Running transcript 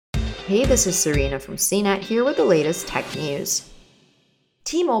Hey, this is Serena from CNET here with the latest tech news.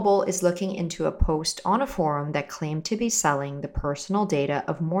 T-Mobile is looking into a post on a forum that claimed to be selling the personal data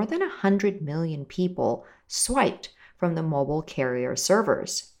of more than 100 million people swiped from the mobile carrier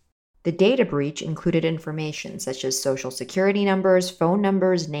servers. The data breach included information such as social security numbers, phone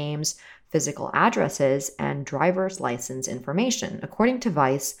numbers, names, physical addresses, and driver's license information, according to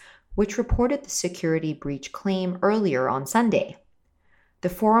Vice, which reported the security breach claim earlier on Sunday. The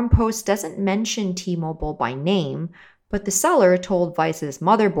forum post doesn't mention T-Mobile by name, but the seller told Vice's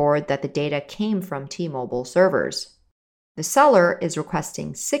motherboard that the data came from T-Mobile servers. The seller is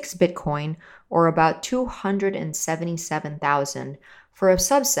requesting 6 Bitcoin, or about $277,000, for a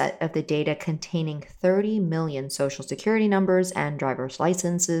subset of the data containing 30 million social security numbers and driver's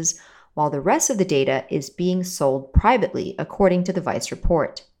licenses, while the rest of the data is being sold privately, according to the Vice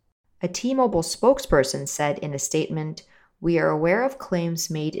report. A T-Mobile spokesperson said in a statement, "We are aware of claims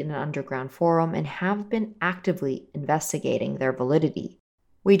made in an underground forum and have been actively investigating their validity.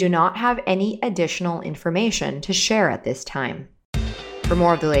 We do not have any additional information to share at this time." For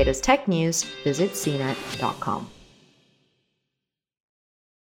more of the latest tech news, visit cnet.com.